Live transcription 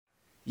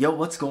Yo,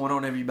 what's going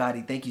on,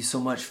 everybody? Thank you so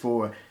much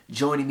for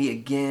joining me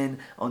again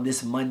on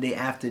this Monday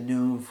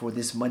afternoon for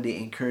this Monday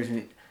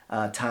encouragement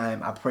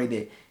time. I pray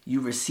that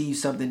you receive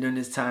something during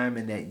this time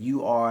and that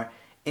you are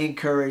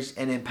encouraged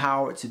and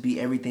empowered to be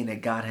everything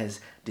that God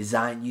has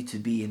designed you to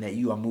be, and that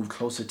you are moved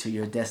closer to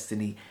your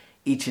destiny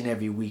each and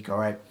every week, all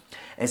right?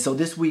 And so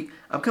this week,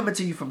 I'm coming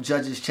to you from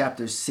Judges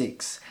chapter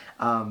 6.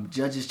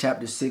 Judges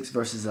chapter 6,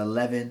 verses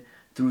 11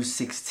 through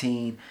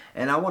 16.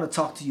 And I want to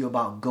talk to you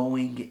about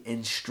going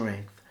in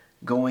strength.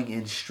 Going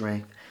in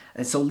strength.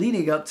 And so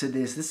leading up to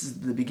this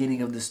is the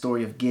beginning of the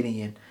story of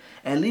Gideon.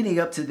 And leading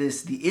up to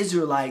this, the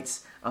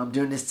Israelites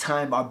during this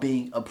time are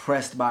being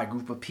oppressed by a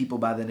group of people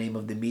by the name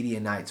of the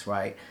Midianites,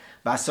 right?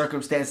 By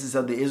circumstances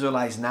of the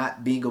Israelites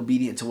not being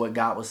obedient to what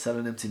God was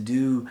telling them to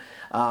do,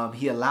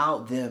 he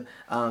allowed them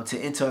to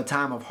enter a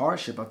time of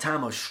hardship, a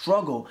time of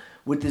struggle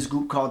with this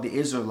group called the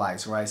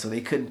Israelites, right? So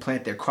they couldn't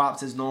plant their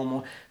crops as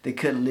normal. They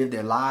couldn't live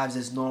their lives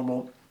as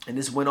normal. And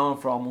this went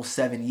on for almost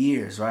 7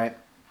 years, right?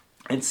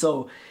 And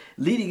so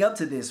leading up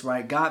to this,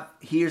 right, God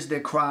hears their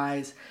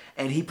cries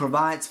and he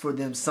provides for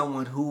them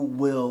someone who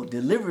will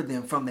deliver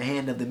them from the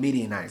hand of the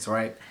Midianites,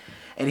 right?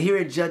 And here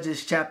in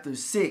Judges chapter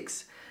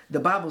 6,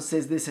 the Bible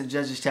says this in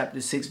Judges chapter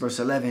 6, verse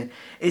 11.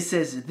 It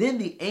says, "Then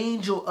the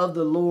angel of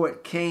the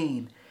Lord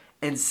came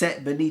and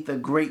sat beneath a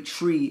great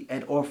tree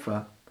at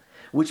Ophrah,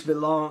 which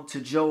belonged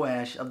to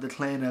Joash of the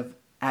clan of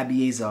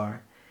Abiezer.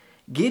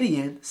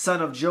 Gideon,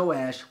 son of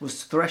Joash,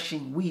 was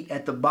threshing wheat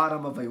at the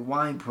bottom of a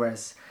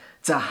winepress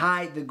to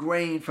hide the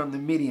grain from the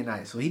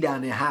Midianites." So he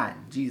down there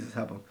hiding. Jesus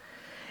help him.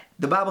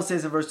 The Bible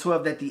says in verse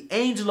 12 that the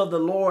angel of the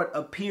Lord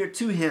appeared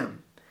to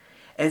him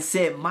and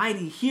said,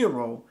 "Mighty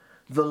hero,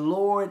 the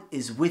Lord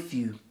is with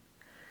you."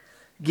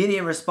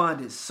 Gideon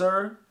responded,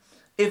 "Sir,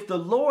 if the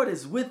Lord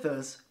is with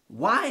us,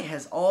 why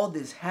has all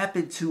this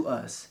happened to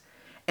us?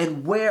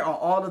 And where are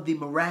all of the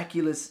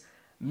miraculous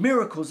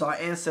miracles our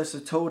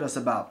ancestors told us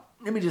about?"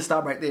 Let me just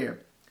stop right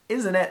there.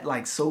 Isn't that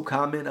like so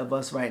common of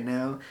us right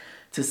now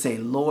to say,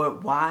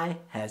 "Lord, why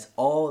has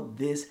all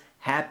this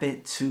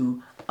happened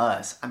to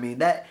us?" I mean,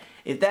 that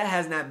if that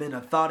has not been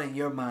a thought in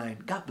your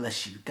mind, God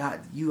bless you.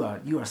 God, you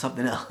are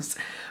something else.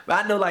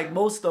 But I know like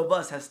most of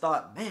us has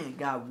thought, man,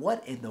 God,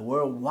 what in the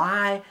world?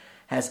 Why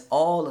has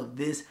all of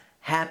this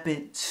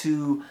happened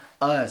to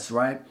us,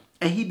 right?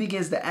 And he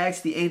begins to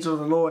ask the angel of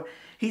the Lord.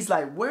 He's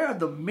like, where are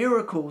the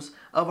miracles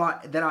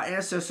that our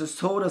ancestors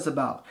told us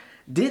about?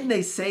 Didn't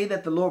they say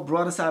that the Lord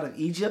brought us out of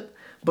Egypt?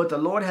 But the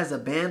Lord has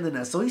abandoned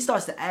us. So he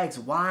starts to ask,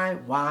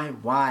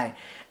 why?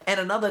 And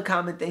another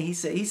common thing he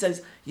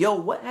says, yo,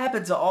 what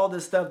happened to all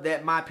the stuff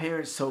that my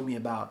parents told me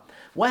about?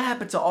 What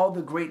happened to all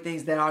the great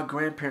things that our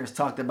grandparents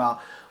talked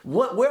about?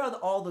 Where are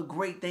all the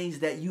great things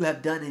that you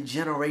have done in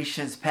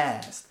generations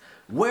past?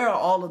 Where are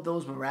all of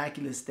those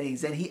miraculous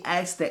things? And he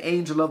asked the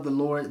angel of the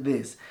Lord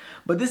this.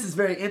 But this is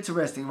very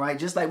interesting, right?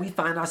 Just like we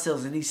find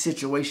ourselves in these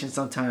situations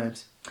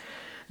sometimes.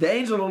 The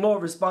angel of the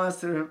Lord responds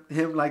to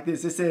him like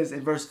this. It says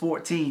in verse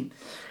 14,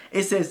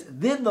 it says,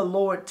 "Then the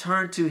Lord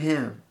turned to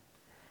him."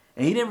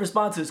 And he didn't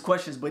respond to his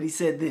questions, but he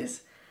said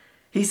this.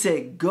 He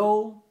said,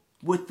 "Go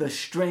with the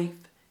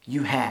strength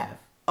you have."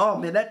 Oh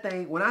man, that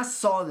thing, when I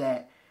saw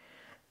that,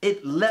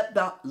 it leapt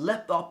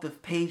off the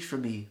page for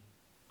me.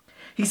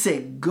 He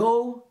said,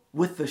 "Go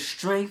with the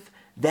strength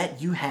that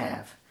you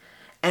have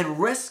and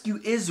rescue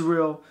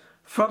Israel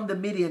from the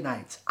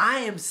Midianites. I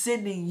am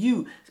sending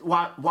you."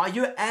 While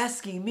you're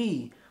asking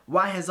me,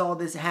 why has all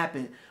this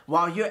happened?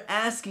 While you're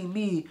asking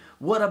me,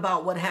 what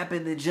about what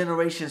happened in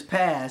generations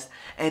past?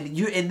 And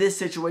you're in this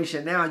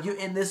situation now. You're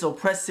in this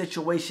oppressed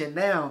situation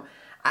now.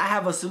 I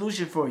have a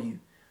solution for you.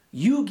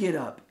 You get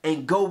up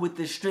and go with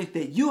the strength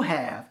that you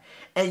have,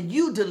 and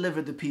you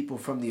deliver the people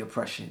from the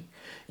oppression.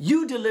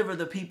 You deliver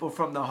the people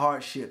from the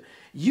hardship.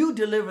 You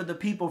deliver the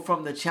people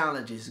from the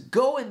challenges.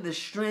 Go in the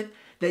strength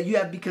that you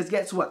have, because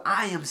guess what?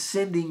 I am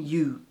sending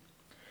you.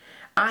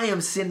 I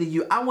am sending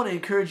you. I want to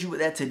encourage you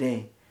with that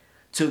today,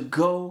 to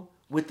go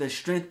with the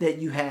strength that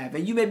you have.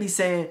 And you may be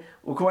saying,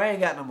 well, Corey, I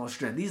ain't got no more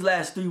strength. These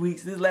last 3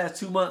 weeks, these last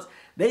 2 months,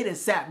 they done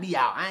sat me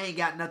out. I ain't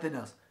got nothing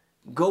else.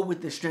 Go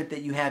with the strength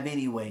that you have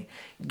anyway.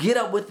 Get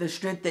up with the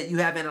strength that you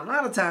have. And a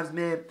lot of times,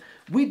 man,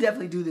 we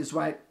definitely do this,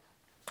 right?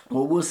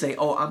 Well, we'll say,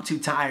 oh, I'm too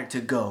tired to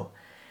go.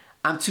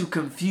 I'm too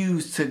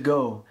confused to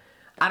go.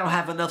 I don't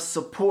have enough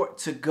support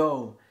to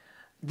go.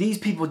 These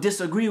people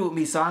disagree with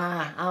me, so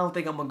I don't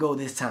think I'm going to go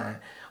this time.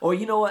 Or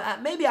you know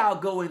what, maybe I'll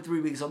go in 3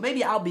 weeks. Or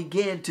maybe I'll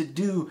begin to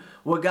do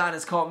what God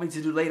has called me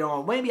to do later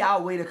on. Maybe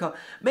I'll wait a couple.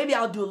 Maybe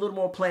I'll do a little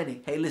more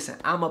planning. Hey, listen,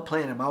 I'm a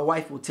planner. My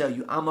wife will tell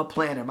you I'm a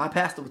planner. My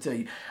pastor will tell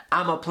you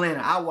I'm a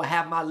planner. I will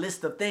have my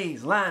list of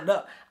things lined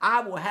up.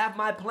 I will have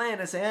my plan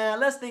and say,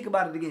 let's think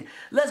about it again.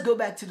 Let's go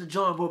back to the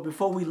drawing board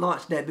before we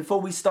launch that, before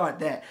we start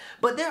that.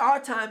 But there are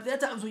times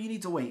when you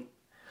need to wait.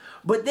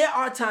 But there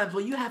are times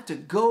where you have to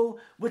go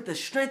with the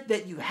strength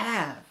that you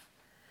have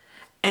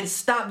and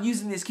stop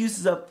using the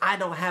excuses of, I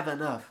don't have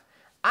enough.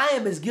 I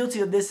am as guilty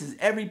of this as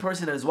every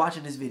person that is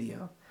watching this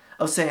video,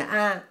 of saying,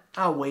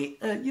 I'll wait.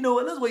 You know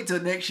what? Let's wait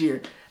till next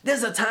year.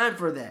 There's a time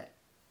for that.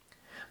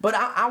 But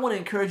I want to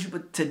encourage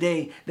you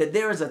today that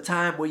there is a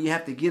time where you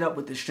have to get up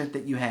with the strength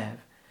that you have,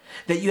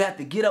 that you have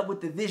to get up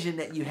with the vision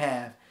that you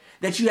have,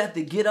 that you have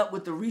to get up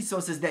with the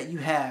resources that you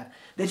have,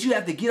 that you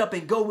have to get up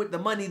and go with the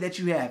money that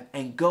you have,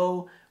 and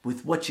go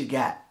with what you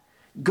got.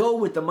 Go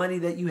with the money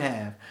that you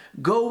have.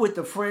 Go with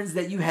the friends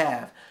that you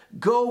have.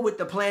 Go with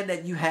the plan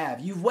that you have.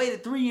 You've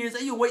waited 3 years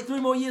and you wait 3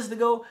 more years to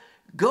go.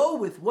 Go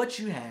with what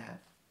you have.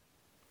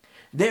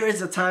 There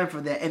is a time for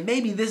that. And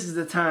maybe this is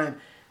the time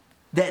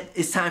that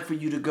it's time for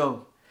you to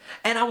go.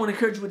 And I want to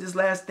encourage you with this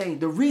last thing.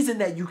 The reason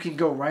that you can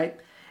go, right?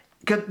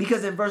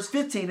 Because in verse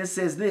 15 it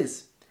says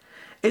this.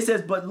 It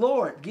says, but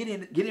Lord,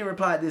 Gideon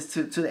replied this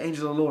to the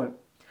angel of the Lord.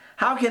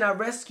 How can I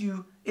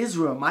rescue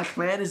Israel? My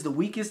clan is the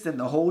weakest in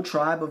the whole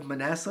tribe of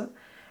Manasseh,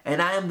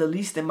 and I am the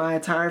least in my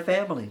entire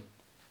family.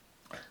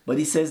 But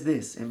he says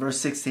this in verse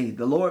 16.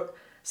 The Lord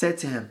said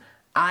to him,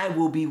 I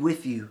will be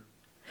with you,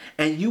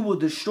 and you will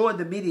destroy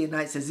the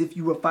Midianites as if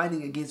you were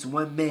fighting against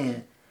one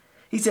man.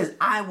 He says,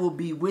 I will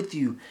be with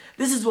you.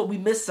 This is what we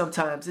miss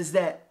sometimes, is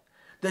that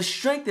the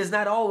strength is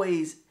not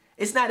always,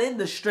 it's not in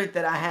the strength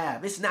that I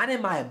have. It's not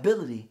in my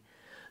ability.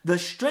 The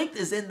strength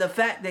is in the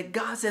fact that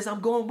God says, I'm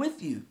going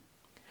with you.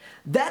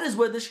 That is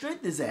where the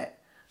strength is at.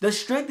 The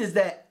strength is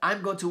that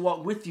I'm going to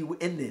walk with you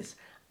in this.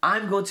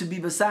 I'm going to be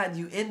beside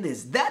you in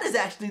this. That is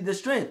actually the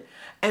strength.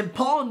 And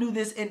Paul knew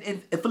this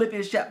in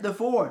Philippians chapter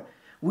 4.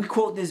 We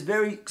quote this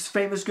very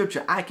famous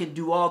scripture. I can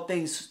do all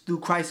things through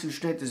Christ who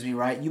strengthens me,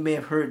 right? You may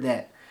have heard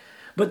that.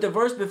 But the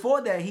verse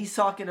before that, he's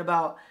talking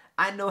about,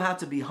 I know how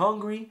to be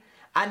hungry.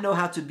 I know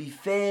how to be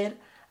fed.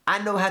 I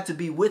know how to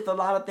be with a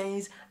lot of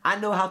things. I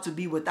know how to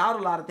be without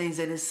a lot of things.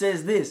 And it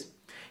says this.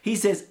 He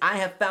says, I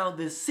have found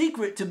the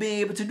secret to being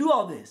able to do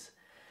all this.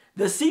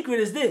 The secret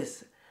is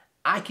this.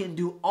 I can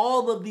do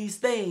all of these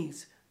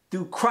things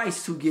through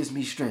Christ who gives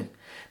me strength.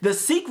 The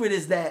secret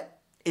is that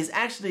it's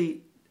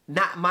actually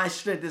not my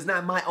strength. It's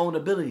not my own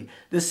ability.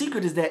 The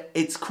secret is that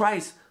it's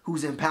Christ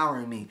who's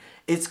empowering me.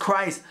 It's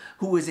Christ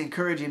who is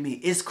encouraging me.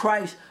 It's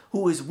Christ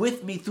who is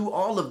with me through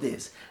all of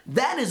this.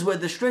 That is where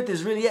the strength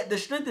is really at. The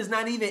strength is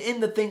not even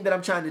in the thing that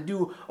I'm trying to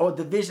do or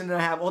the vision that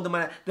I have or the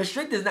money. The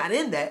strength is not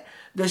in that.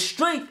 The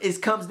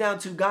strength comes down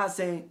to God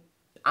saying,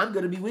 I'm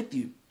going to be with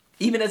you.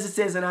 Even as it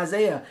says in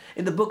Isaiah,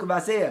 in the book of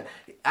Isaiah,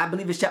 I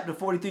believe it's chapter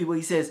 43, where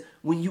he says,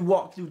 when you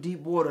walk through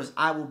deep waters,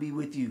 I will be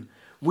with you.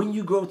 When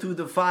you go through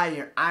the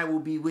fire, I will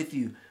be with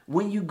you.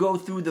 When you go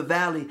through the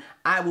valley,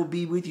 I will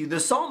be with you. The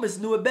psalmist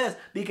knew it best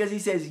because he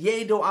says,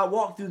 yea, though I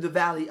walk through the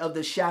valley of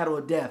the shadow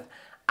of death,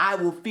 I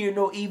will fear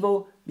no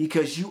evil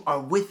because you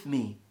are with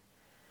me.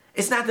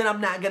 It's not that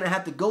I'm not going to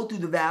have to go through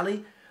the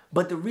valley,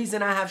 but the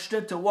reason I have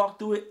strength to walk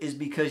through it is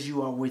because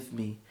you are with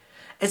me.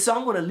 And so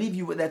I want to leave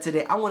you with that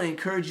today. I want to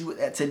encourage you with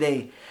that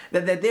today,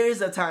 that there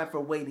is a time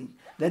for waiting,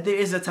 that there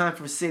is a time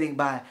for sitting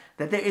by,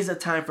 that there is a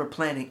time for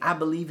planning. I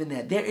believe in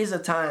that. There is a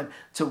time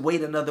to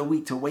wait another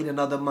week, to wait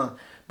another month.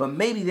 But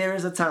maybe there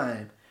is a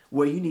time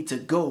where you need to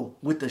go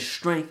with the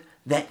strength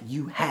that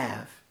you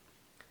have.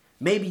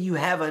 Maybe you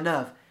have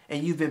enough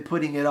and you've been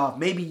putting it off.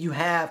 Maybe you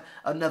have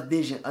enough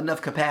vision,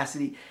 enough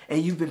capacity,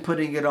 and you've been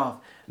putting it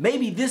off.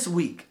 Maybe this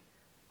week,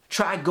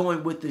 try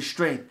going with the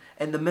strength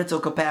and the mental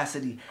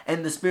capacity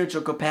and the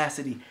spiritual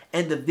capacity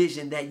and the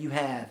vision that you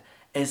have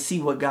and see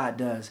what God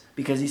does.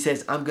 Because he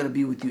says, I'm going to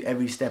be with you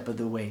every step of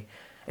the way.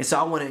 And so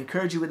I want to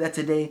encourage you with that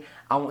today.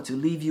 I want to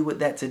leave you with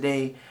that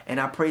today. And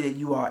I pray that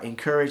you are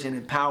encouraged and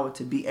empowered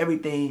to be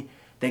everything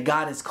that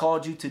God has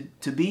called you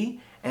to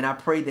be. And I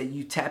pray that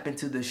you tap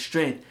into the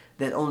strength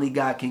that only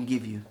God can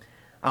give you.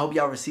 I hope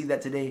y'all receive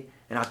that today.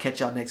 And I'll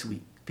catch y'all next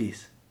week.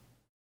 Peace.